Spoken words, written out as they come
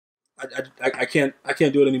I can't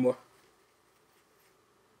do it anymore.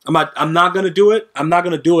 I'm not gonna do it. I'm not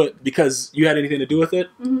gonna do it because you had anything to do with it.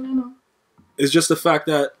 Mm-hmm. It's just the fact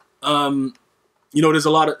that you know, there's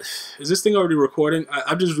a lot of. Is this thing already recording?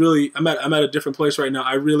 I'm just really. I'm at a different place right now.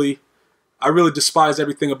 I really despise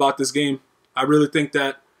everything about this game. I really think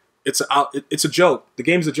that it's a joke. The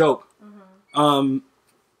game's a joke. Mm-hmm.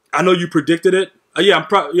 I know you predicted it. Yeah, I'm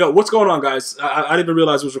proud. Yo, what's going on, guys? I didn't even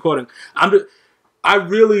realize it was recording. I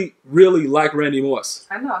really like Randy Moss.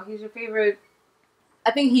 I know he's your favorite. I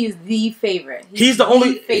think he's the favorite. He's the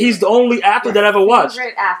only athlete that I ever watched.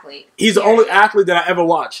 Favorite athlete. He's the only athlete that I ever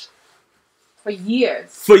watched. For years.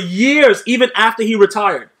 For years, even after he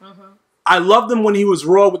retired. Mm-hmm. I loved him when he was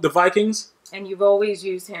Raw with the Vikings. And you've always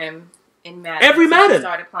used him in Madden. Every Madden.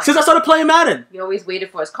 Since I started playing Madden. You always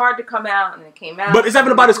waited for his card to come out, and it came out. But it's not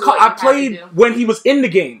even about his card. I played when he was in the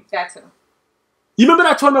game. That too. You remember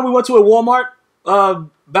that tournament we went to at Walmart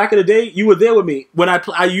back in the day? You were there with me when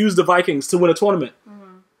I used the Vikings to win a tournament.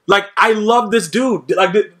 Like, I love this dude.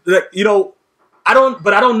 Like, you know, I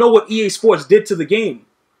don't know what EA Sports did to the game.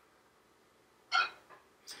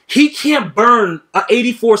 He can't burn an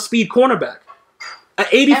 84 speed cornerback. An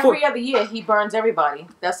 84. Every other year, he burns everybody.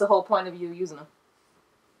 That's the whole point of you using him.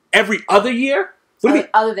 Every other year? What do you mean?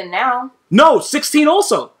 Other than now. No, 16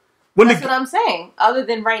 also. That's what I'm saying. Other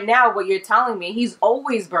than right now, what you're telling me, he's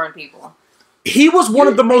always burned people. He was one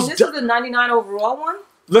of the most. This is the 99 overall one?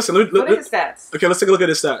 Listen, what are his stats? Okay, let's take a look at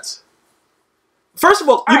his stats. First of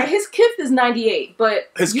all, right, his KIF is 98, but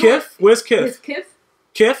his KIF? Where's KIF? His KIF?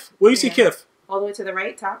 KIF? Where do you see KIF? All the way to the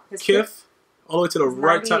right top. His KIF? All the way to the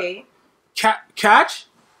right top. Catch?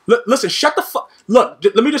 Listen, shut the fuck. Look,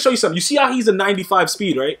 let me just show you something. You see how he's a 95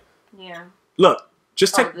 speed, right? Yeah. Look,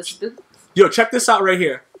 just take. Yo, check this out right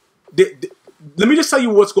here. Let me just tell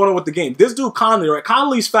you what's going on with the game. This dude Conley, right?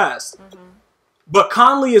 Conley's fast, but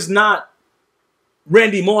Conley is not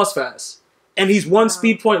Randy Moss fast, and he's one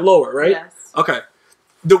speed point lower, right? Yes. Okay.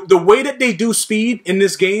 The way that they do speed in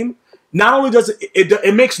this game, not only does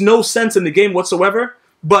it makes no sense in the game whatsoever,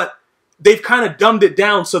 but they've kind of dumbed it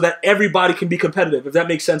down so that everybody can be competitive. If that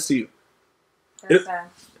makes sense to you. That's sad.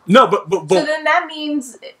 No, but so then that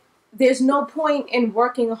means there's no point in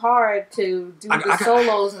working hard to do the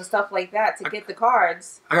solos and stuff like that to get the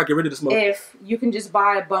cards. I gotta get rid of this mode. If you can just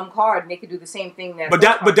buy a bum card and they can do the same thing that.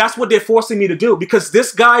 But that's what they're forcing me to do because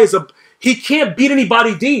this guy he can't beat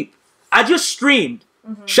anybody deep. I just streamed.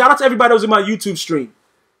 Shout out to everybody that was in my YouTube stream,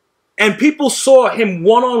 and people saw him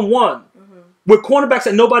one-on-one with cornerbacks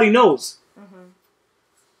that nobody knows.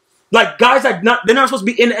 Like guys that they're not supposed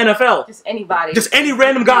to be in the NFL. Just anybody. Just any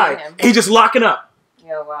random guy. He's just locking up.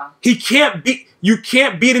 Yeah, wow. You can't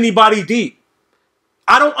beat anybody deep.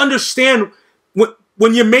 I don't understand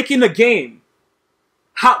when you're making a game.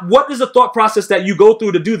 What is the thought process that you go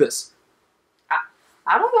through to do this?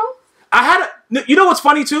 I don't know. You know what's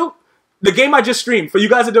funny too? The game I just streamed for you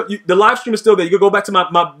guys. The live stream is still there. You can go back to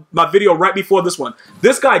my video right before this one.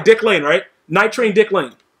 This guy Dick Lane, right? Night Train Dick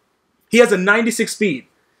Lane. He has a 96 speed.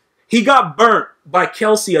 He got burnt by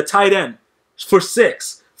Kelsey, a tight end, for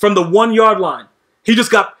 6 from the 1 yard line. He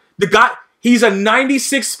just got the guy. He's a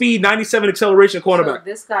 96 speed, 97 acceleration cornerback. So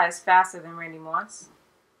this guy is faster than Randy Moss.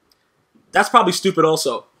 That's probably stupid,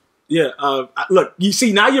 also. Yeah. Look, you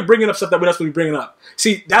see, now you're bringing up stuff that we're not supposed to be bringing up.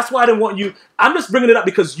 See, that's why I didn't want you. I'm just bringing it up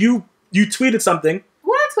because you tweeted something.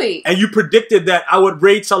 What tweet? And you predicted that I would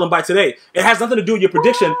raid sell him by today. It has nothing to do with your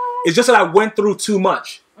prediction. It's just that I went through too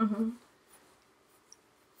much.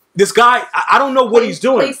 This guy, I don't know what he's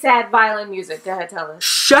doing. Play sad violin music. Go ahead, tell us.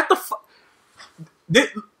 Shut the fuck.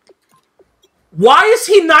 Why is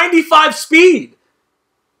he 95 speed?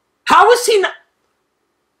 How is he not?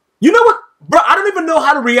 You know what, bro? I don't even know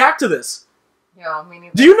how to react to this. Yo, me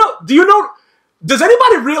neither. Do you know? Does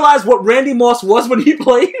anybody realize what Randy Moss was when he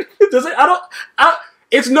played?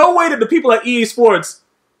 It's no way that the people at EA Sports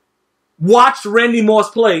watched Randy Moss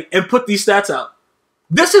play and put these stats out.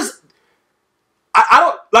 This is. I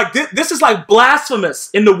don't like this. This is like blasphemous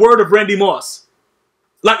in the word of Randy Moss.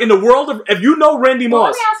 Like in the world of, if you know Randy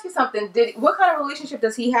Moss. Let me ask you something. What kind of relationship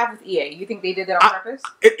does he have with EA? You think they did that on purpose?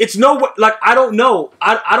 It's I don't know.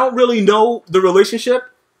 I don't really know the relationship.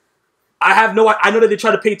 I know that they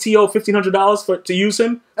tried to pay T.O. $1,500 to use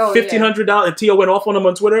him. Oh, $1,500, and T.O. went off on him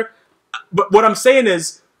on Twitter. But what I'm saying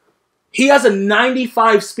is, he has a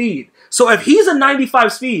 95 speed. So if he's a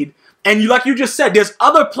 95 speed, and like you just said, there's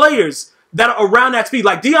other players that are around that speed,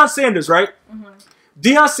 like Deion Sanders, right?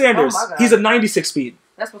 Deion Sanders, he's a 96 speed.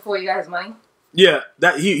 That's before you got his money? Yeah,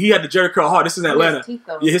 that he had the Jerry Curl heart. This is in Atlanta. His teeth,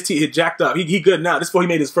 yeah, his teeth jacked up. He good now. This is before he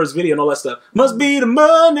made his first video and all that stuff. Must be the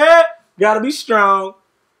money. Gotta be strong.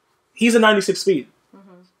 He's a 96 speed.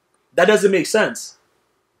 That doesn't make sense.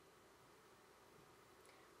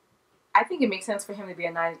 I think it makes sense for him to be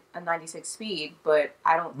a 96 speed, but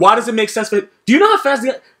I don't. Why does it make sense for him? Do you know how fast?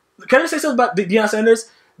 Can I say something about Deion Sanders?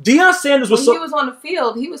 Deion Sanders was when he was on the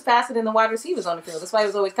field, he was faster than the wide receivers on the field. That's why he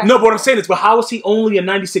was always. No, but what I'm saying is, but how is he only a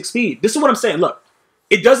 96 speed? This is what I'm saying. Look,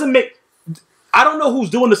 it doesn't make. I don't know who's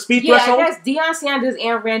doing the speed threshold. Yeah, I guess Deion Sanders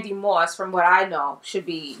and Randy Moss, from what I know, should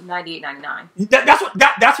be 98, 99.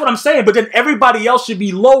 That's what I'm saying. But then everybody else should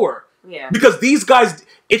be lower. Yeah. Because these guys,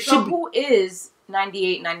 so who is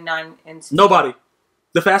 98, 99 in speed? Nobody.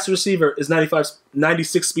 The fastest receiver is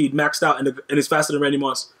 96 speed, maxed out, and is faster than Randy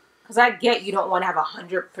Moss. Because I get you don't want to have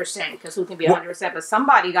 100%, because who can be 100%, but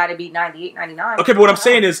somebody got to be 98, 99. Okay, but what I'm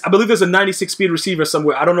saying is, I believe there's a 96 speed receiver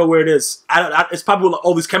somewhere. I don't know where it is. It's probably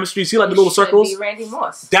all these chemistries. See, like the little circles? Be Randy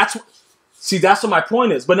Moss. That's what my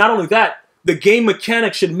point is. But not only that, the game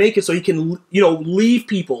mechanic should make it so he can, leave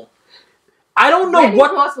people. I don't know Randy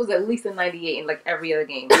Moss was at least a 98 in like every other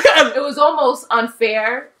game. It was almost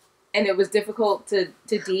unfair. And it was difficult to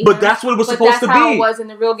DM. But that's what it was supposed to be. That's how it was in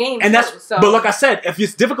the real game. And but like I said, if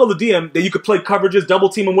it's difficult to DM, then you could play coverages, double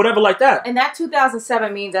team, and whatever like that. And that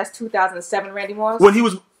 2007 means that's 2007 Randy Moss? When he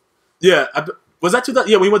was... Yeah. Was that 2000?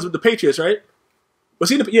 Yeah, when he was with the Patriots, right? Was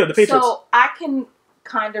he the Patriots? So I can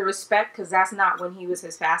kind of respect, because that's not when he was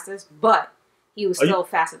his fastest, but he was still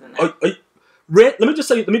faster than that. Let me just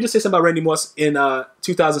say something about Randy Moss in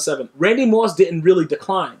 2007. Randy Moss didn't really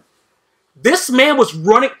decline. This man was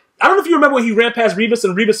running... I don't know if you remember when he ran past Revis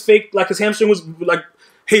and Revis faked like his hamstring was like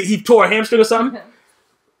he tore a hamstring or something.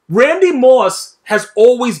 Randy Moss has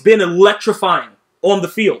always been electrifying on the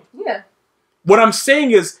field. Yeah. What I'm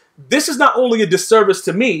saying is this is not only a disservice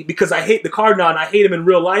to me because I hate the Cardinal and I hate him in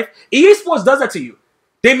real life. EA Sports does that to you.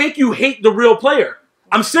 They make you hate the real player.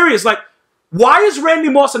 I'm serious. Like, why is Randy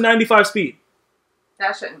Moss a 95 speed?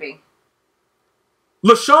 That shouldn't be.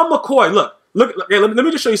 LaShawn McCoy, look. Let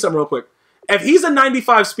me just show you something real quick. If he's a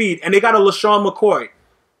 95 speed and they got a LaShawn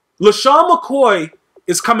McCoy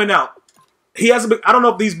is coming out. He hasn't been, I don't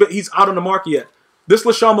know if he's out on the market yet. This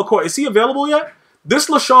LaShawn McCoy, is he available yet? This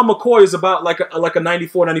LaShawn McCoy is about like a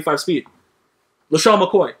 94, 95 speed. LaShawn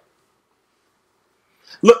McCoy.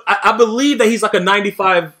 Look, I believe that he's like a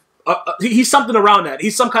 95. He's something around that.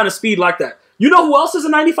 He's some kind of speed like that. You know who else is a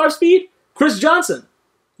 95 speed? Chris Johnson.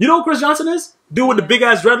 You know who Chris Johnson is? Dude with the big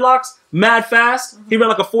ass dreadlocks, mad fast. He ran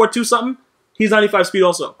like a 4.2 something. He's 95 speed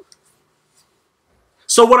also.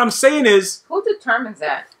 So what I'm saying is... Who determines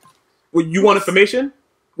that? Well, you want information?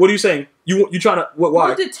 What are you saying? You trying to...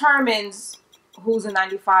 Why? Who determines who's a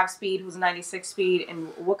 95 speed, who's a 96 speed, and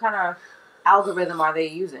what kind of algorithm are they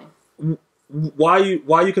using? Why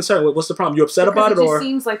are you concerned? What's the problem? You upset about it, or... It just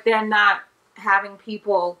seems like they're not having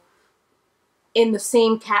people in the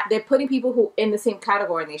same... They're putting people who in the same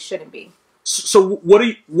category and they shouldn't be. So what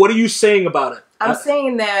are you saying about it? I'm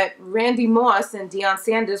saying that Randy Moss and Deion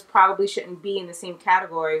Sanders probably shouldn't be in the same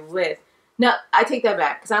category with... No, I take that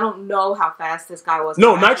back because I don't know how fast this guy was.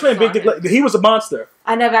 No, Night Train Big Dick, he was a monster.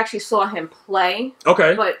 I never actually saw him play.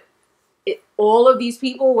 Okay. But all of these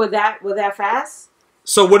people were that fast?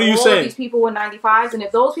 So what are you saying? All of these people were 95s, and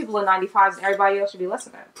if those people are 95s, everybody else should be less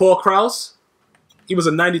than that. Paul Krause, he was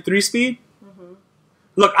a 93 speed?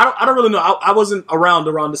 Look, I don't really know. I wasn't around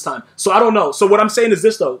this time. So I don't know. So what I'm saying is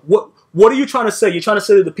this, though. What are you trying to say? You're trying to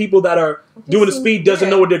say that the people that are doing the speed doesn't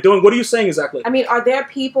know what they're doing? What are you saying exactly? I mean, are there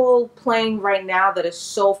people playing right now that are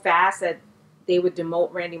so fast that they would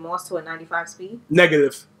demote Randy Moss to a 95 speed?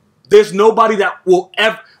 Negative. There's nobody that will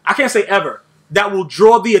ever, I can't say ever, that will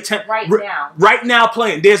draw the attention. Right now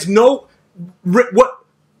playing. There's no,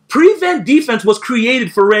 prevent defense was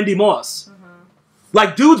created for Randy Moss.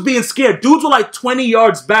 Like, dudes being scared. Dudes were like 20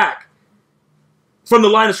 yards back from the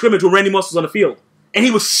line of scrimmage when Randy Moss was on the field. And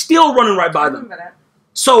he was still running right by them.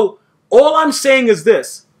 So, all I'm saying is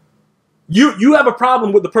this. You have a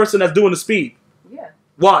problem with the person that's doing the speed. Yeah.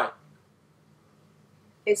 Why?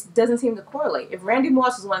 It doesn't seem to correlate. If Randy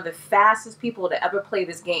Moss is one of the fastest people to ever play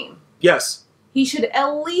this game. Yes. He should at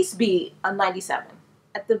least be a 97.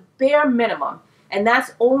 At the bare minimum. And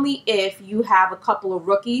that's only if you have a couple of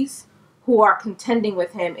rookies who are contending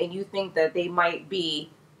with him and you think that they might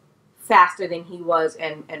be faster than he was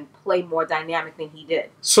and play more dynamic than he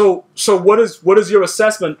did. So what is your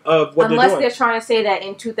assessment of what they're doing? Unless they're trying to say that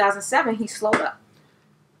in 2007 he slowed up.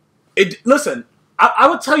 Listen, I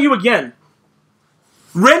would tell you again.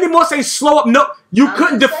 Randy Moss ain't slow up. No, you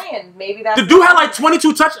couldn't. Maybe that's the dude had like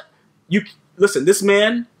 22 touches. Listen, this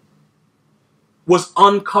man was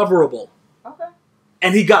uncoverable. Okay.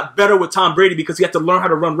 And he got better with Tom Brady because he had to learn how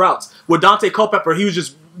to run routes. With Dante Culpepper, he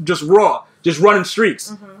was just raw, just running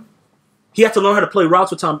streaks. He had to learn how to play routes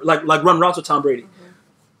with Tom, like run routes with Tom Brady.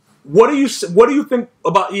 What do you think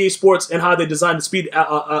about EA Sports and how they designed the speed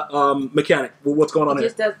mechanic? What's going on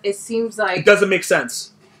here? It seems like it doesn't make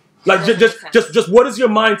sense. Like just what is your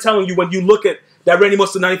mind telling you when you look at that Randy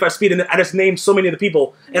Moss to 95 speed and I just named so many of the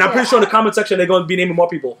people, and I'm pretty sure in the comment section they're going to be naming more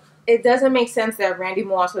people. It doesn't make sense that Randy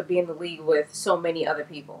Moss would be in the league with so many other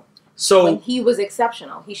people. So when he was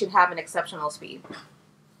exceptional, he should have an exceptional speed.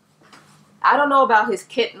 I don't know about his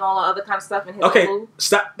kit and all the other kind of stuff in his Elu,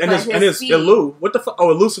 stop and his Elu. What the fuck? Oh,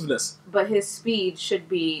 elusiveness. But his speed should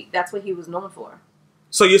be. That's what he was known for.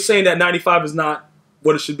 So you're saying that 95 is not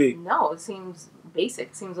what it should be? No, it seems basic.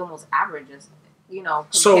 It seems almost average.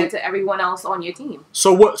 Compared to everyone else on your team.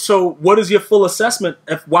 So what is your full assessment?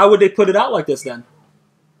 Why would they put it out like this then?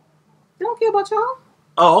 They don't care about y'all.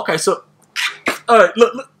 Oh, okay. So, all right.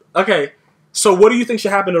 Look. Okay. So what do you think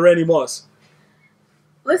should happen to Randy Moss?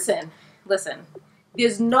 Listen.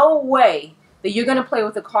 There's no way that you're going to play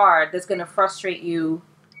with a card that's going to frustrate you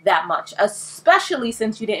that much, especially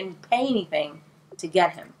since you didn't pay anything to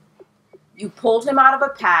get him. You pulled him out of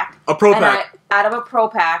a pack. A pro pack. Out of a pro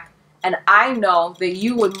pack. And I know that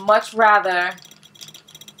you would much rather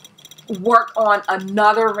work on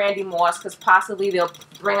another Randy Moss because possibly they'll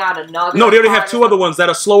bring out another. No, they already have two other ones that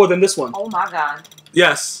are slower than this one. Oh my God.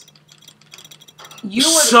 Yes. You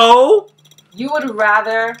would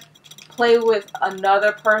rather play with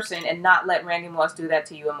another person and not let Randy Moss do that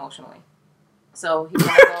to you emotionally. So he's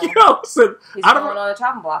going on the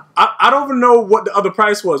chopping block. I don't even know what the other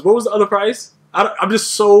price was. What was the other price? I'm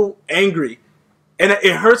just so angry. And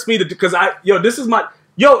it hurts me because this is my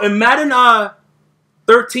in Madden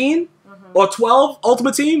 13 or 12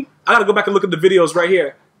 Ultimate Team. I gotta go back and look at the videos right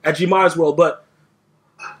here at GmiasWorld. But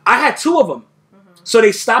I had two of them, so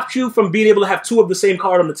they stopped you from being able to have two of the same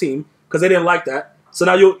card on the team because they didn't like that. So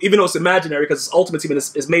now even though it's imaginary because it's Ultimate Team and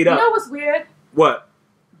it's made up. You know what's weird? What?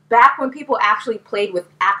 Back when people actually played with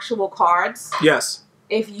actual cards. Yes.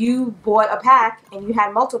 If you bought a pack and you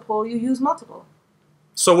had multiple, you used multiple.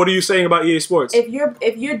 So what are you saying about EA Sports? If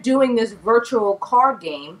you're doing this virtual card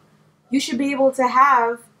game, you should be able to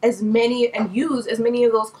have as many and use as many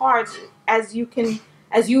of those cards as you can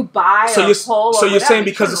as you buy or pull. So you're saying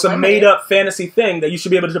because it's a made up fantasy thing that you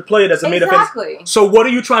should be able to play it as a made up fantasy. Exactly. So what are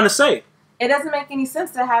you trying to say? It doesn't make any sense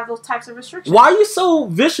to have those types of restrictions. Why are you so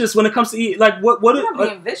vicious when it comes to what? You're not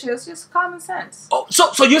being vicious, just common sense. Oh,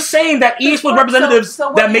 so you're saying that EA Sports representatives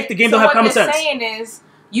that make the game don't have common sense? What you're saying is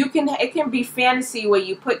it can be fantasy where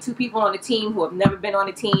you put two people on a team who have never been on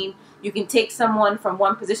a team. You can take someone from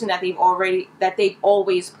one position that they've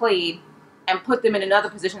always played and put them in another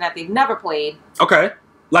position that they've never played. Okay.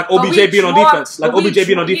 Like OBJ being on defense. Yeah,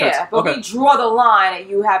 but we draw the line at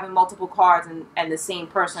you having multiple cards and the same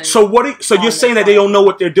person. So you're saying that they don't know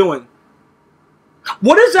what they're doing?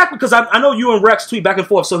 What exactly? Because I know you and Rex tweet back and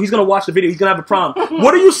forth, so he's going to watch the video. He's going to have a problem.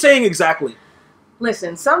 What are you saying exactly?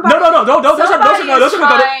 Listen, somebody... No, don't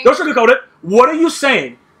sugarcoat it. What are you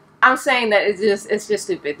saying? I'm saying that it's just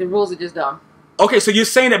stupid. The rules are just dumb. Okay, so you're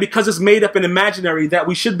saying that because it's made up and imaginary that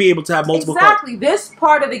we should be able to have multiple cards. Exactly. This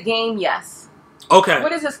part of the game, yes. Okay.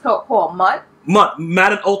 What is this called?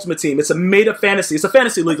 Madden Ultimate Team. It's a made-up fantasy. It's a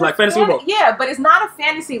fantasy league, like fantasy football. Yeah, but it's not a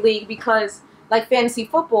fantasy league like fantasy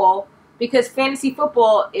football, because fantasy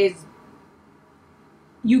football is...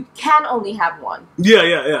 You can only have one.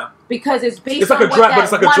 Yeah. Because it's based on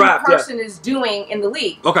what one person is doing in the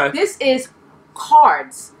league. Okay. This is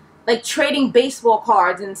cards. Like trading baseball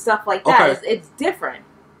cards and stuff like that. Okay. It's different.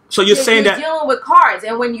 So you're saying that... You're dealing with cards,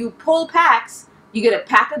 and when you pull packs, you get a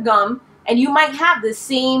pack of gum, and you might have the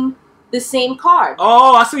same card.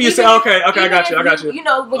 Oh, I see what you're saying. Okay, I got you. You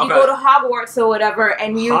know, when you go to Hogwarts or whatever,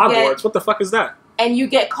 and you Hogwarts? What the fuck is that? And you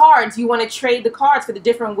get cards. You want to trade the cards for the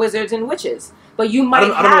different wizards and witches. But you might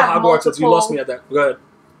I don't know what Hogwarts is. You lost me at that. Go ahead.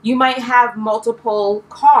 You might have multiple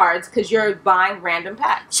cards because you're buying random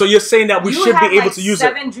packs. So you're saying that we should be able to use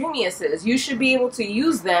 7 GmiasWorlds. You should be able to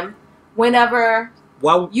use them whenever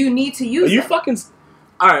you need to use them. Are you fucking...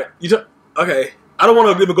 All right. Okay. I don't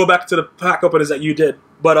want to even go back to the pack openers that you did.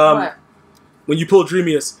 But when you pulled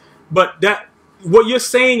Dreamiest. But what you're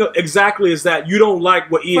saying exactly is that you don't like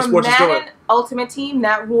what EA Sports is doing. For Madden Ultimate Team,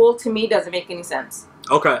 that rule to me doesn't make any sense.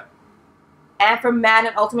 Okay. And for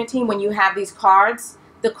Madden Ultimate Team, when you have these cards,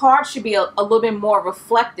 the cards should be a little bit more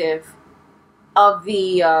reflective of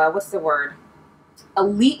the, what's the word?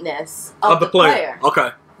 Eliteness of the player.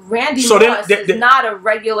 Okay. Randy Moss is not a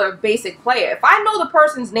regular basic player. If I know the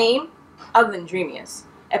person's name, other than Dreamiest.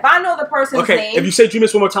 If I know the person's name... Okay, if you say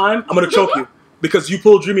Dreamiest one more time, I'm going to choke you. Because you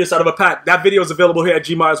pulled Dreamiest out of a pack. That video is available here at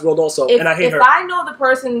GmiasWorld also, and I hate her. If I know the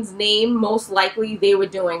person's name, most likely they were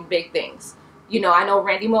doing big things. You know, I know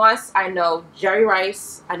Randy Moss, I know Jerry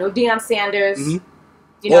Rice, I know Deion Sanders.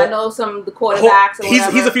 You know, I know some of the quarterbacks.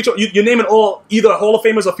 He's a future. You're naming all either Hall of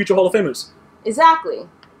Famers or future Hall of Famers. Exactly.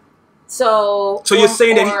 So you're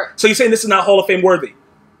saying so you're saying this is not Hall of Fame worthy,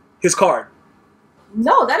 his card.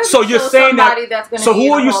 No, that is so you're saying somebody that's going to. So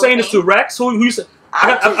who are you saying this to, Rex? Who you saying?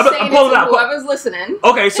 I'm pulling it out. Whoever's listening.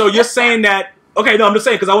 Okay, so you're saying that. Okay, no, I'm just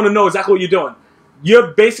saying because I want to know exactly what you're doing.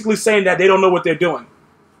 You're basically saying that they don't know what they're doing.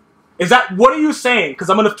 Is that what are you saying? Because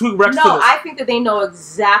I'm going to tweet Rex to this. No, I think that they know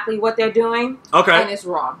exactly what they're doing. Okay, and it's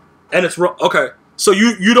wrong. And it's wrong. Okay, so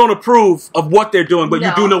you don't approve of what they're doing, but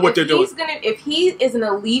you do know what they're doing. If he is an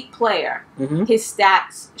elite player, his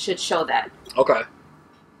stats should show that. Okay.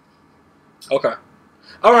 Okay.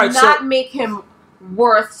 All right. And not make him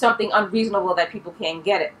worth something unreasonable that people can't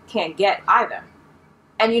get either.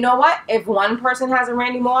 And you know what? If one person has a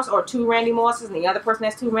Randy Moss or two Randy Mosses and the other person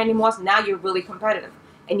has two Randy Moss, now you're really competitive.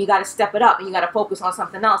 And you got to step it up and you got to focus on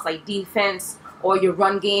something else like defense or your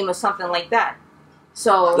run game or something like that.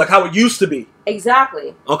 So like how it used to be.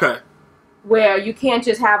 Exactly. Okay. Where you can't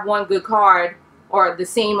just have one good card or the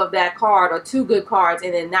same of that card or two good cards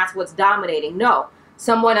and then that's what's dominating. No.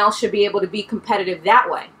 Someone else should be able to be competitive that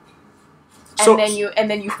way. And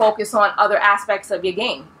then you focus on other aspects of your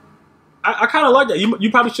game. I kind of like that.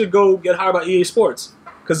 You probably should go get hired by EA Sports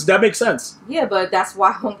because that makes sense. Yeah, but that's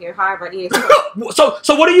why I won't get hired by EA Sports.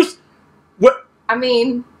 so what are you? What? I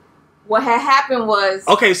mean, what had happened was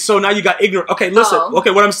okay. So now you got ignorant. Okay, listen.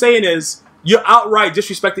 Okay, what I'm saying is you're outright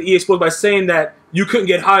disrespecting EA Sports by saying that you couldn't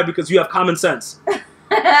get hired because you have common sense.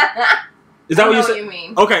 Is that what you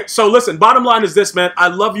mean? Okay, so listen. Bottom line is this, man. I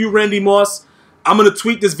love you, Randy Moss. I'm gonna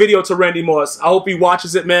tweet this video to Randy Moss. I hope he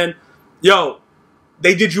watches it, man. Yo.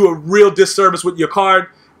 They did you a real disservice with your card,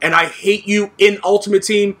 and I hate you in Ultimate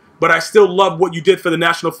Team, but I still love what you did for the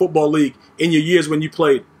National Football League in your years when you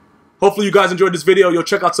played. Hopefully you guys enjoyed this video. You'll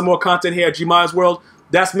check out some more content here at GmiasWorld.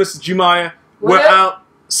 That's Mrs. Gmia. We're out,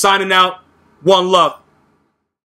 signing out. One love.